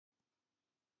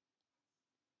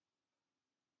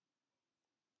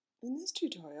In this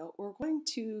tutorial, we're going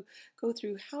to go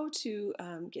through how to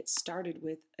get started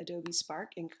with Adobe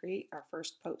Spark and create our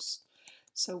first post.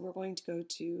 So we're going to go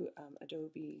to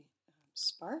Adobe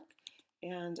Spark,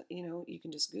 and you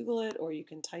can just Google it, or you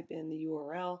can type in the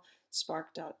URL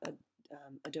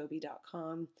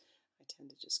spark.adobe.com. I tend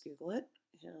to just Google it,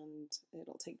 and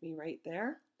it'll take me right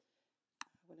there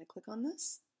when I click on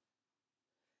this.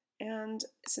 And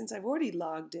since I've already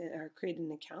logged in or created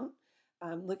an account,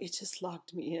 look, it just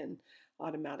logged me in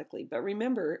automatically. But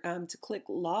remember to click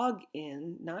log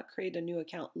in, not create a new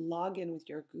account, log in with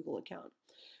your Google account.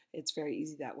 It's very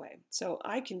easy that way. So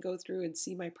I can go through and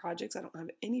see my projects. I don't have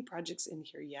any projects in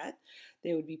here yet.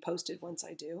 They would be posted once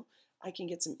I do. I can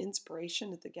get some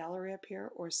inspiration at the gallery up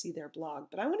here or see their blog.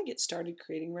 But I want to get started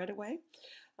creating right away.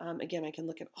 Again, I can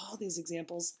look at all these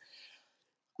examples.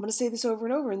 I'm going to say this over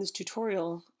and over in this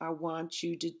tutorial. I want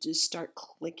you to just start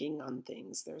clicking on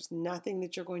things. There's nothing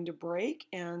that you're going to break,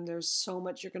 and there's so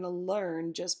much you're going to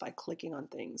learn just by clicking on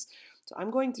things. So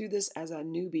I'm going through this as a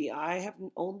newbie. I have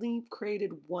only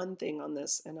created one thing on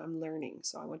this, and I'm learning.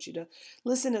 So I want you to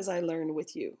listen as I learn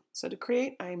with you. So to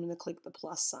create, I'm going to click the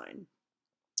plus sign.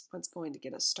 That's going to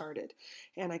get us started.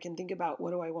 And I can think about, what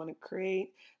do I want to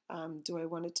create? Do I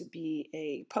want it to be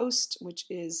a post, which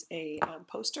is a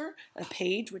poster, a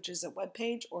page, which is a web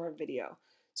page, or a video?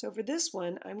 So for this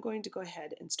one, I'm going to go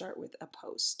ahead and start with a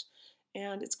post.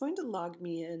 And it's going to log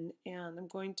me in, and I'm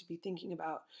going to be thinking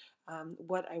about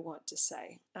what I want to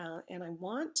say. And I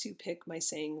want to pick my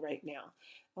saying right now.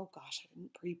 Oh gosh, I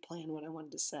didn't pre-plan what I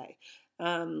wanted to say.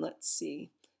 Let's see.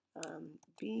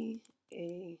 Be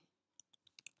a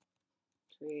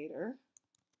creator,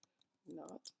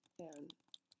 not an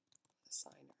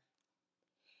assigner.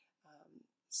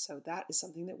 So that is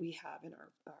something that we have in our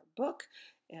book,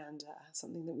 and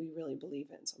something that we really believe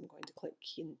in. So I'm going to click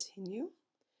continue.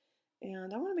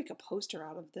 And I want to make a poster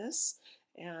out of this.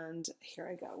 And here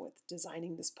I go with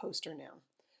designing this poster now.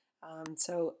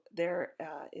 So there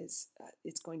it's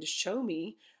going to show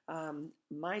me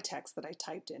my text that I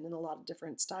typed in a lot of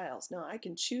different styles. Now I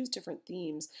can choose different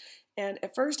themes, and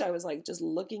at first I was like just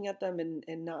looking at them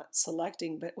and not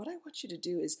selecting, but what I want you to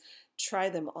do is try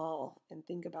them all and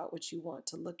think about what you want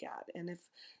to look at. And if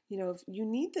you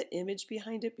need the image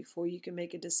behind it before you can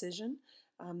make a decision,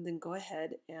 then go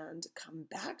ahead and come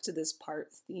back to this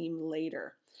part theme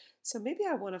later. So maybe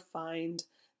I want to find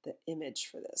the image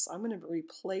for this. I'm going to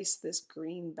replace this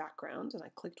green background, and I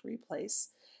clicked replace,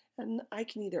 and I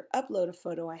can either upload a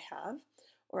photo I have,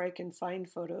 or I can find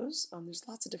photos. There's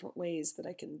lots of different ways that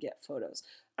I can get photos.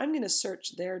 I'm going to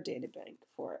search their data bank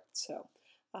for it. So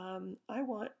I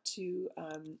want to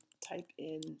type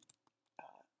in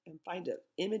and find an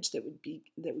image that would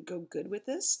go good with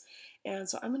this. And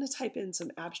so I'm going to type in some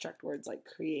abstract words like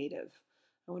creative.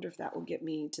 I wonder if that will get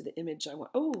me to the image I want.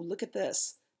 Oh, look at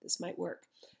this. This might work.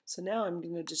 So now I'm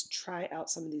going to just try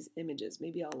out some of these images.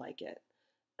 Maybe I'll like it.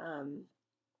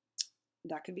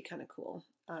 That could be kind of cool.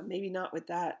 Maybe not with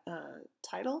that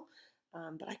title,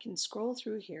 but I can scroll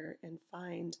through here and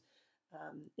find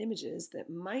images that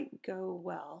might go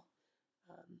well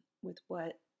with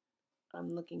what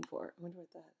I'm looking for. I wonder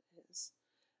what that is.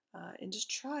 And just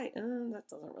try, that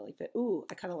doesn't really fit. Ooh,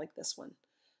 I kind of like this one.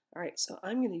 All right, so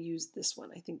I'm going to use this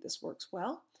one. I think this works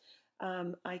well.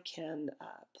 I can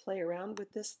play around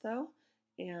with this though,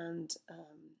 and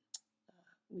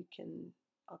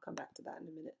I'll come back to that in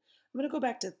a minute. I'm going to go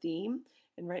back to theme,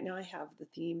 and right now I have the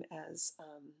theme as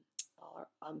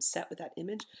I'm set with that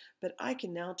image, but I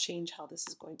can now change how this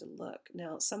is going to look.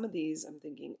 Now, some of these I'm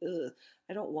thinking, ugh,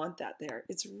 I don't want that there.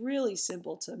 It's really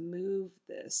simple to move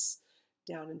this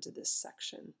down into this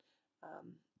section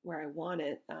where I want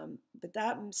it, but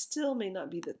that still may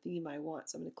not be the theme I want.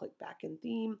 So I'm going to click back in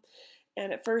theme.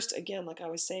 And at first, again, like I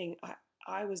was saying,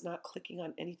 I was not clicking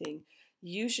on anything.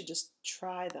 You should just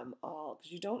try them all,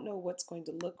 because you don't know what's going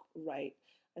to look right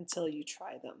until you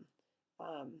try them.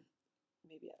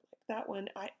 Maybe I like that one.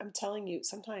 I'm telling you,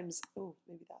 sometimes, oh,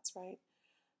 maybe that's right.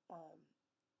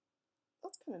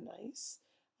 That's kind of nice.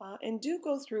 And do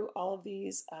go through all of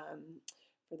these.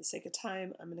 For the sake of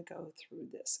time, I'm going to go through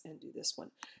this and do this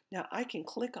one. Now I can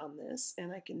click on this,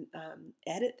 and I can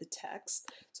edit the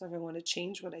text. So if I want to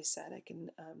change what I said, I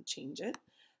can change it.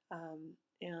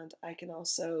 And I can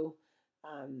also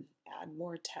add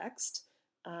more text.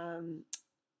 Oh,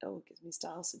 it gives me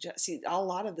style suggest. See, a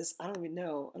lot of this, I don't even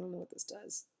know. I don't know what this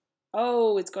does.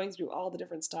 Oh, it's going through all the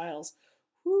different styles.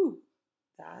 Whew,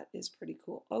 that is pretty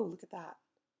cool. Oh, look at that.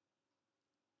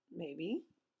 Maybe.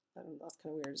 I don't know, that's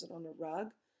kind of weird. Is it on a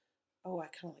rug? Oh, I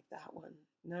kind of like that one.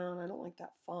 No, I don't like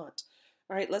that font.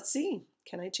 All right, let's see.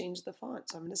 Can I change the font?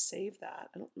 So I'm going to save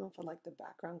that. I don't know if I like the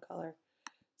background color.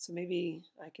 So maybe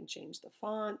I can change the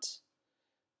font.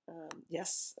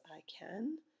 Yes, I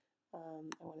can. I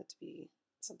want it to be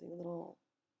something a little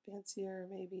fancier,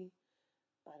 maybe.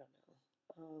 I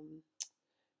don't know.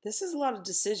 This is a lot of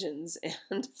decisions,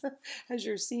 and as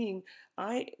you're seeing,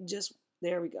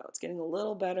 there we go. It's getting a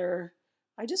little better.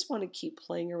 I just want to keep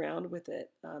playing around with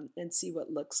it and see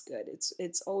what looks good.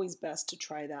 It's always best to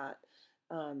try that,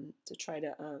 to try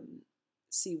to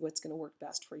see what's going to work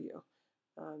best for you.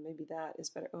 Maybe that is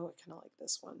better. Oh, I kind of like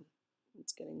this one.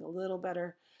 It's getting a little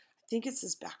better. I think it's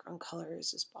this background color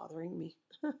is just bothering me.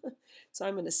 So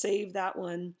I'm going to save that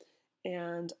one.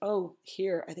 And oh,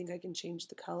 here, I think I can change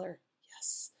the color.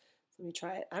 Yes. Let me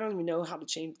try it. I don't even know how to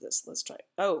change this. Let's try it.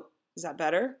 Oh, is that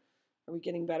better? Are we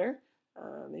getting better?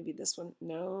 Maybe this one.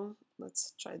 No.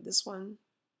 Let's try this one.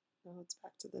 No, it's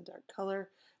back to the dark color.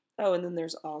 Oh, and then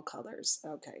there's all colors.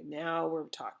 Okay, now we're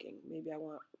talking. Maybe I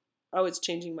want, oh, it's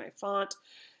changing my font.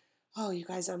 Oh, you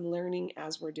guys, I'm learning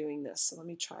as we're doing this. So let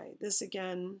me try this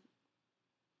again.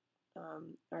 All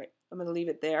right, I'm going to leave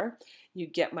it there. You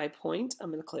get my point. I'm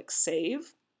going to click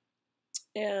Save.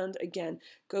 And again,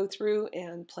 go through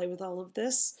and play with all of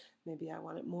this. Maybe I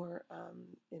want it more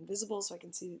invisible so I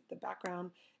can see the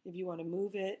background. If you want to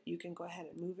move it, you can go ahead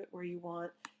and move it where you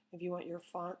want. If you want your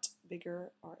font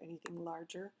bigger or anything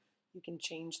larger, you can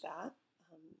change that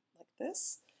like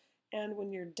this. And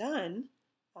when you're done,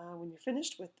 when you're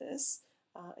finished with this,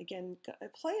 again,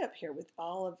 play up here with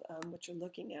all of what you're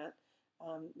looking at,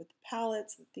 with the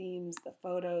palettes, the themes, the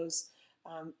photos.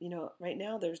 You know, right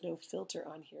now there's no filter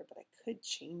on here, but I could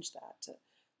change that to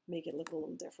make it look a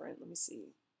little different. Let me see.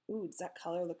 Ooh, does that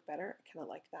color look better? I kind of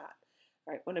like that.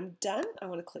 All right, when I'm done, I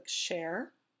want to click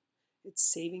Share. It's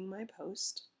saving my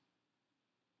post.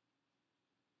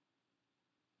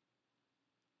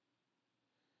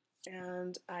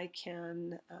 And I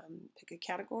can pick a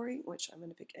category, which I'm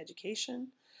going to pick education.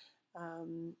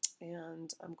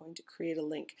 And I'm going to create a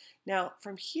link. Now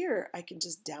from here I can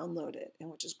just download it, and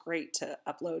which is great to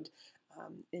upload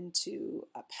into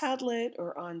a Padlet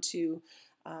or onto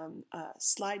a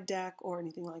slide deck or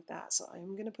anything like that. So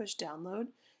I'm going to push download.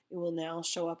 It will now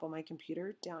show up on my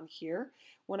computer down here.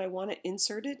 When I want to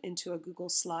insert it into a Google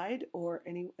slide or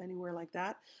anywhere like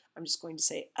that, I'm just going to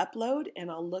say upload, and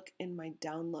I'll look in my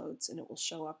downloads and it will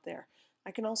show up there.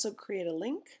 I can also create a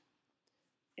link,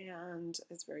 and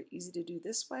it's very easy to do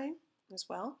this way as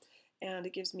well. And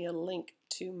it gives me a link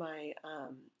to my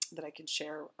that I can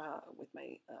share with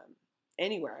my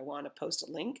anywhere I want to post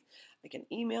a link. I can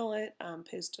email it,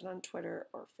 post it on Twitter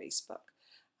or Facebook,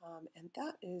 and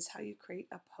that is how you create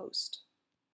a post.